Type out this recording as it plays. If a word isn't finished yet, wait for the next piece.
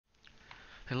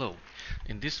Hello,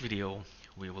 in this video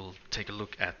we will take a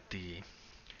look at the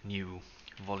new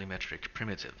volumetric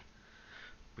primitive,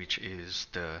 which is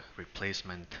the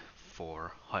replacement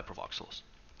for hypervoxels.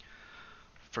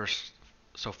 First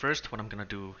what I'm gonna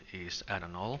do is add a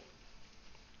null,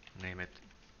 name it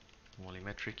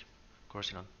volumetric. Of course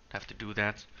you don't have to do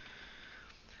that.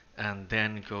 And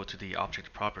then go to the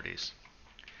object properties.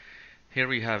 Here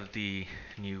we have the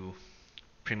new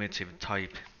primitive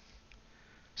type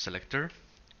selector.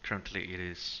 Currently it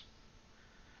is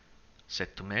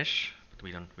set to mesh, but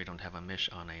we don't have a mesh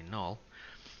on a null.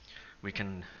 We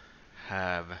can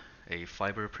have a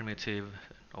fiber primitive,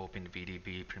 open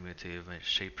VDB primitive, a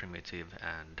shape primitive,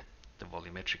 and the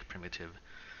volumetric primitive,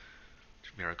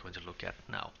 which we are going to look at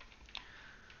now.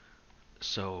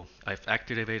 So I've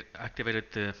activated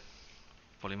the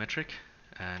volumetric,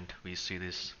 and we see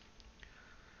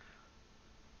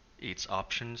its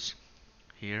options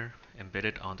here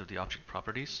embedded onto the object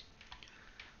properties.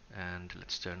 And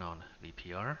let's turn on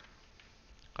VPR.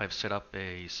 I've set up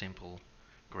a simple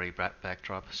gray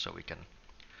backdrop so we can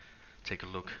take a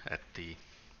look at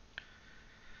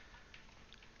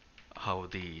how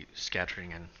the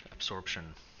scattering and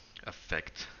absorption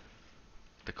affect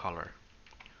the color.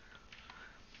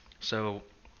 So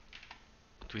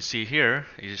what we see here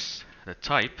is the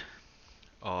type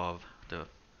of the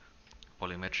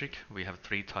volumetric. We have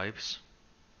three types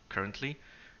currently.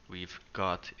 We've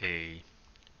got a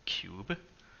cube.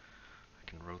 I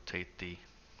can rotate the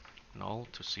null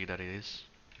to see that it is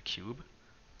a cube.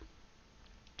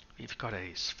 We've got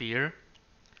a sphere,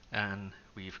 and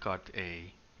we've got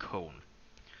a cone.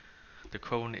 The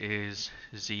cone is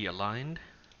Z aligned,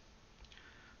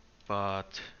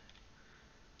 but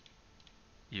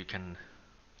you can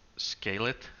scale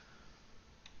it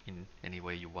in any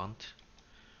way you want.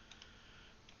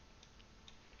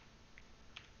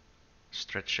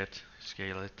 Stretch it,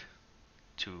 scale it,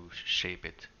 to shape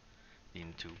it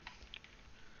into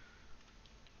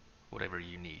whatever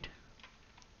you need.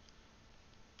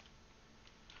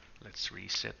 Let's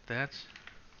reset that.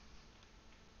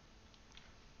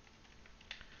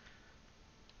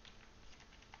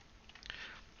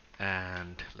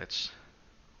 And let's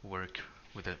work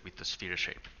with the sphere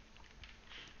shape.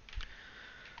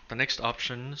 The next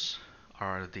options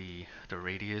are the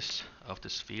radius of the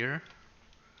sphere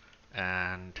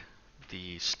and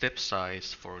the step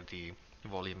size for the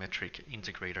volumetric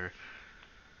integrator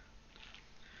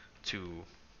to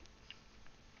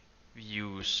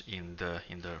use in the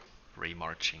ray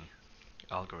marching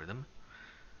algorithm.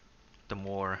 The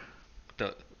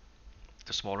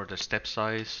smaller the step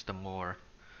size, the more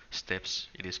steps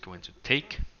it is going to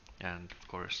take, and of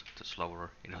course the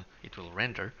slower it will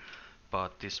render,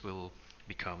 but this will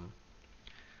become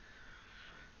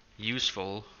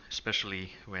useful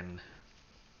especially when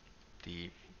the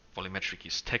volumetric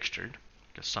is textured,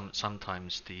 because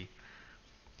sometimes the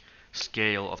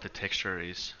scale of the texture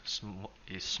is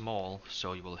small,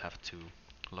 so you will have to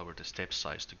lower the step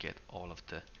size to get all of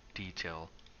the detail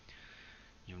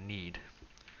you need.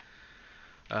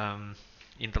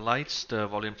 In the lights, the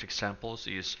volumetric samples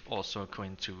is also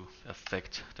going to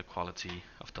affect the quality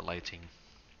of the lighting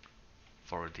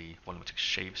for the volumetric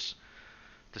shapes,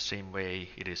 the same way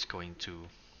it is going to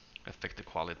affect the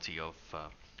quality of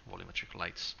volumetric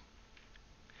lights.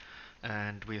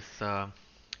 And with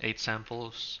 8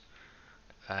 samples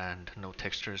and no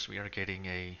textures, we are getting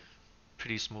a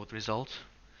pretty smooth result.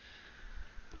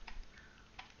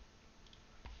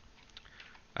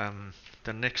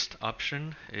 The next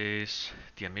option is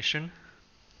the emission.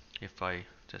 If I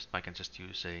can just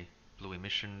use a blue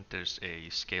emission, there's a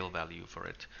scale value for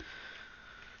it.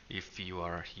 If you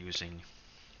are using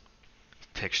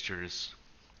textures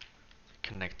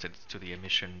connected to the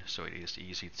emission, so it is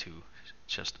easy to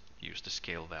just use the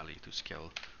scale value to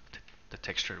scale the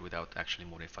texture without actually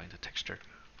modifying the texture.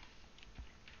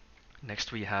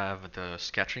 Next we have the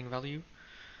scattering value.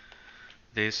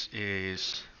 This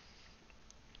is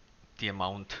the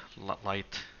amount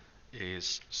light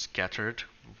is scattered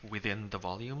within the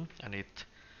volume, and it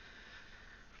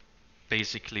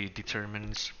basically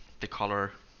determines the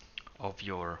color of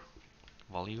your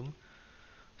volume.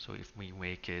 So if we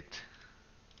make it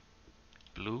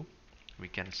blue, we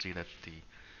can see that the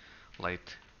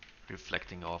light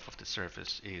reflecting off of the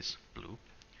surface is blue.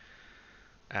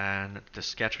 And the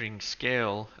scattering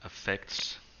scale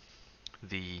affects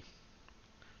the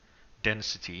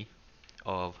density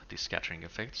of the scattering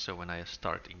effect. So when I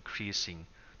start increasing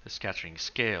the scattering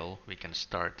scale, we can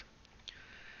start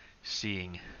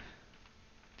seeing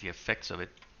the effects of it,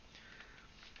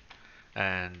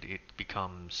 and it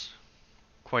becomes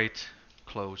quite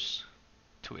close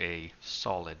to a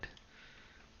solid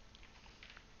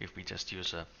if we just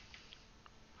use a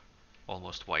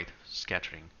almost white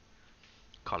scattering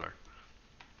color.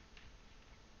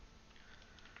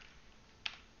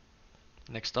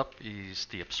 Next up is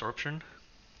the absorption.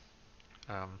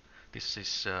 This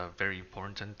is very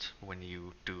important when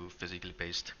you do physically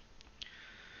based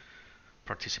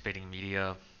participating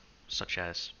media such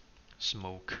as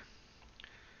smoke.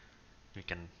 We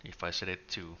can, if I set it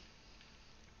to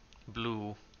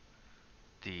blue,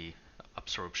 the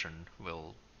absorption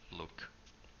will look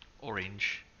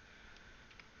orange,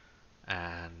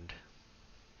 and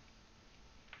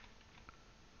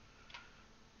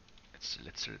let's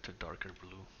set it to darker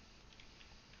blue,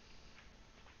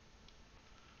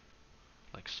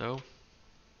 like so.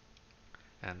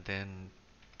 And then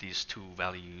these two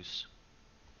values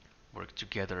work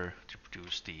together to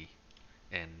produce the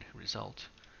end result.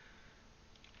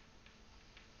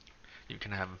 You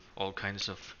can have all kinds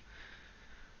of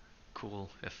cool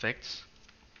effects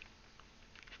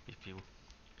if you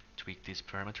tweak these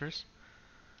parameters.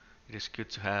 It is good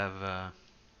to have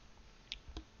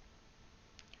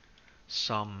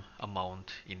some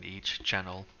amount in each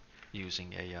channel.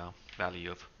 Using a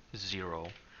value of 0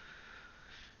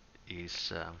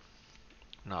 is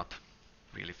not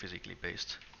really physically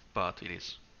based, but it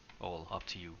is all up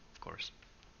to you, of course.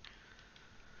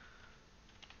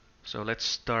 So let's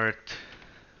start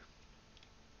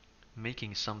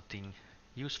making something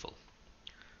useful.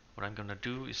 What I'm gonna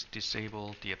do is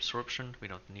disable the absorption. We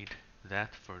don't need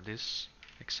that for this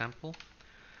example.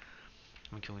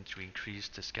 I'm going to increase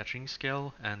the scattering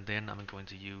scale, and then I'm going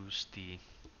to use the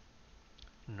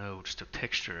nodes to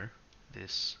texture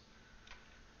this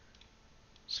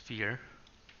sphere.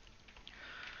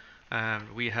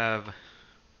 And we have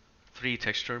 3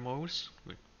 texture modes.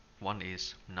 One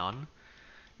is none.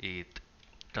 It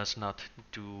does not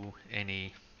do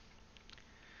any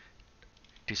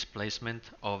displacement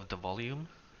of the volume.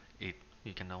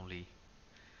 You can only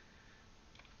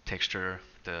texture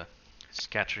the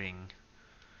scattering,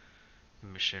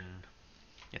 emission,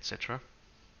 etc.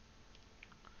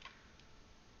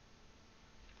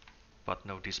 But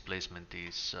no displacement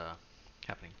is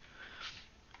happening.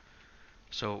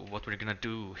 So what we're gonna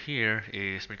do here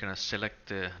is we're gonna select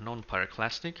the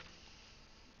non-pyroclastic,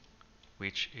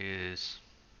 which is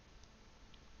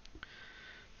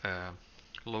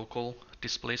local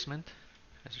displacement,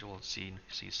 as you will see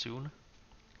soon.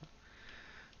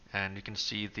 And you can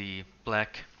see the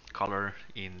black color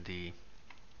in the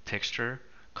texture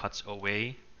cuts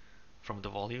away from the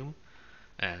volume,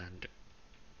 and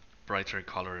brighter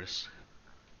colors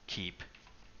keep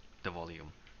the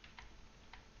volume.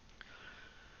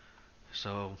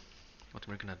 So what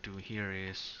we're gonna do here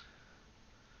is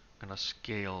gonna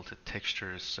scale the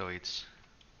textures so it's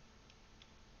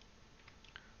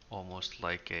almost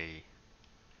like a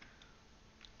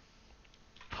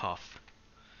puff,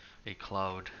 a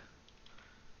cloud.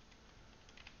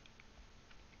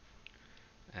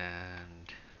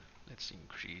 And let's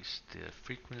increase the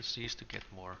frequencies to get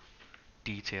more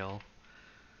detail,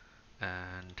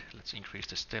 and let's increase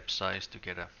the step size to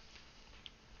get a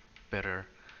better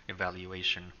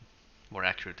evaluation, more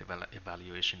accurate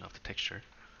evaluation of the texture.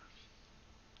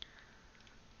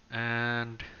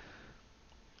 And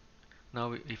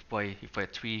now if I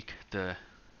tweak the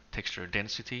texture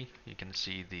density, you can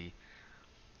see the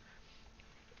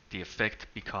effect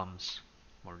becomes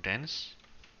more dense.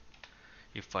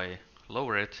 If I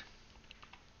lower it,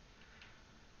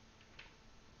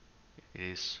 it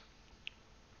is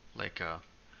like a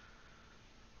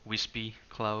wispy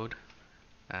cloud,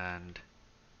 and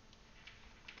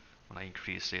when I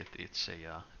increase it, it's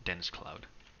a dense cloud.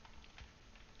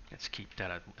 Let's keep that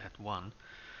at 1.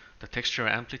 The texture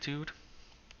amplitude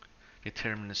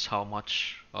determines how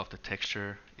much of the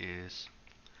texture is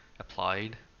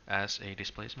applied as a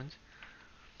displacement.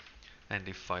 And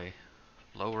if I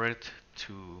lower it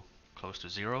to close to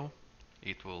 0,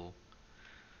 it will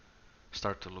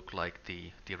start to look like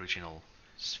the original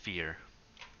sphere.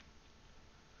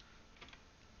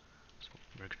 So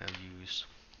we're going to use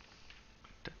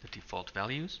the default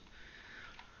values.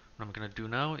 What I'm going to do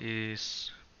now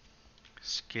is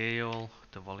scale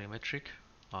the volumetric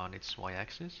on its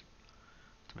y-axis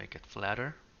to make it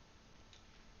flatter.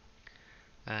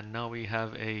 And now we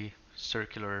have a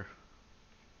circular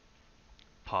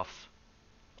puff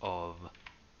of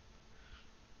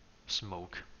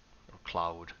smoke or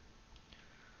cloud,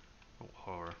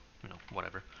 or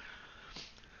whatever.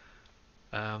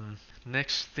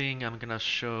 Next thing I'm gonna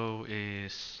show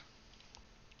is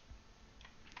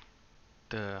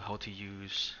how to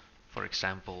use, for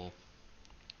example,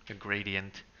 a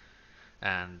gradient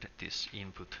and this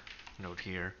input node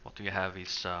here, what we have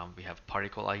is we have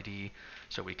particle ID,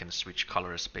 so we can switch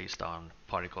colors based on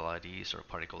particle IDs or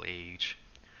particle age,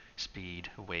 speed,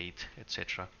 weight,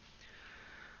 etc.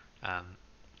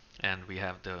 And we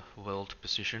have the world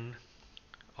position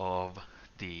of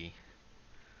the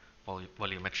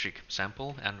volumetric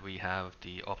sample, and we have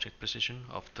the object position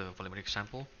of the volumetric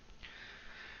sample.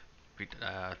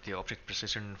 The object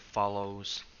position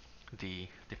follows the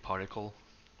particle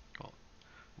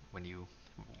when you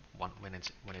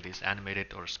when it is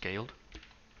animated or scaled.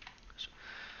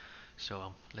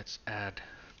 So let's add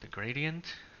the gradient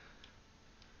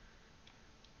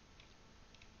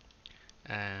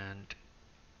and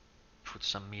put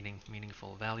some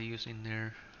meaningful values in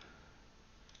there,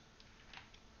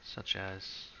 such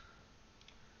as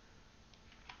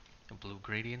a blue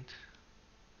gradient.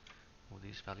 Move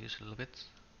these values a little bit.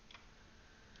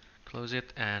 Close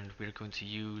it, and we're going to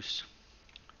use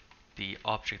the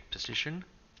object position,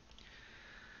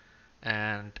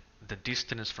 and the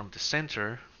distance from the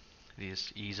center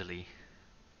is easily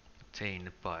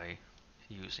obtained by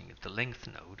using the length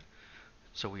node.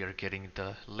 So we are getting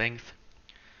the length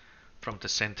from the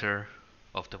center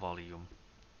of the volume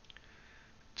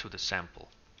to the sample,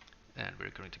 and we're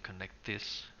going to connect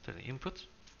this to the input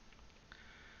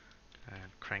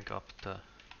and crank up the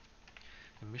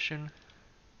emission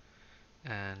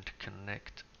and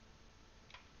connect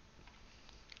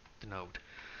the node.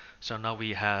 So now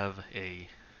we have a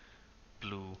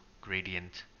blue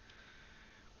gradient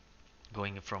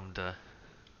going from the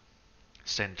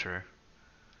center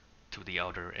to the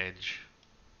outer edge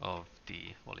of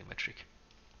the volumetric.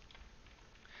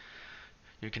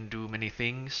 You can do many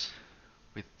things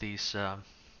with these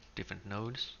different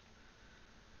nodes.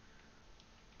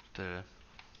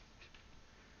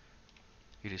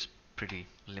 It is pretty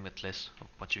limitless of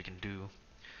what you can do,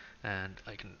 and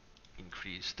I can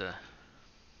increase the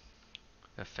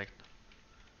effect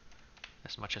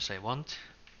as much as I want,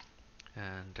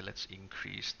 and let's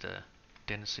increase the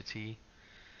density.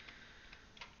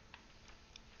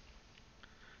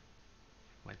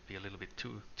 Might be a little bit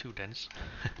too dense.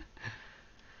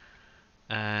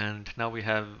 And now we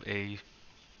have a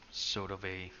sort of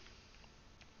a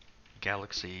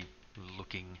galaxy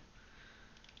looking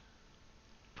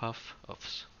puff of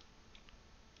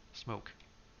smoke.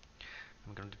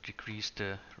 I'm going to decrease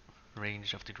the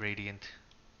range of the gradient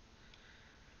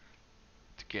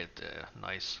to get a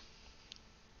nice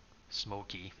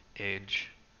smoky edge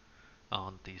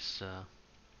on this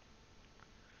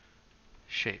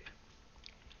shape.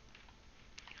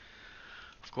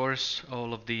 Of course,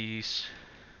 all of these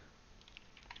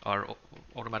are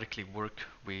automatically work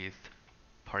with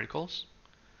particles.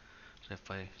 So if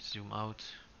I zoom out,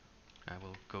 I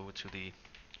will go to the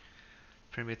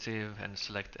primitive and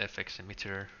select FX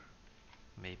emitter,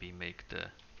 maybe make the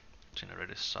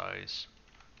generator size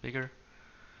bigger,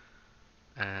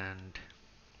 and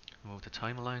move the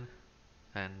timeline,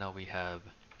 and now we have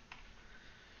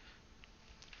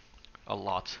a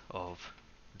lot of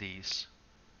these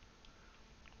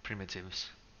primitives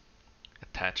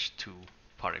attached to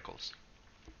particles.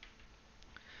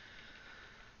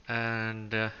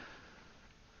 And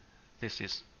this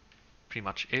is pretty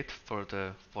much it for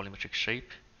the volumetric shape.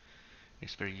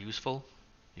 It's very useful.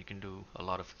 You can do a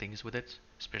lot of things with it,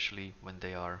 especially when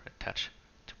they are attached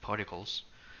to particles.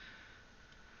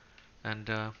 And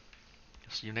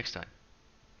see you next time.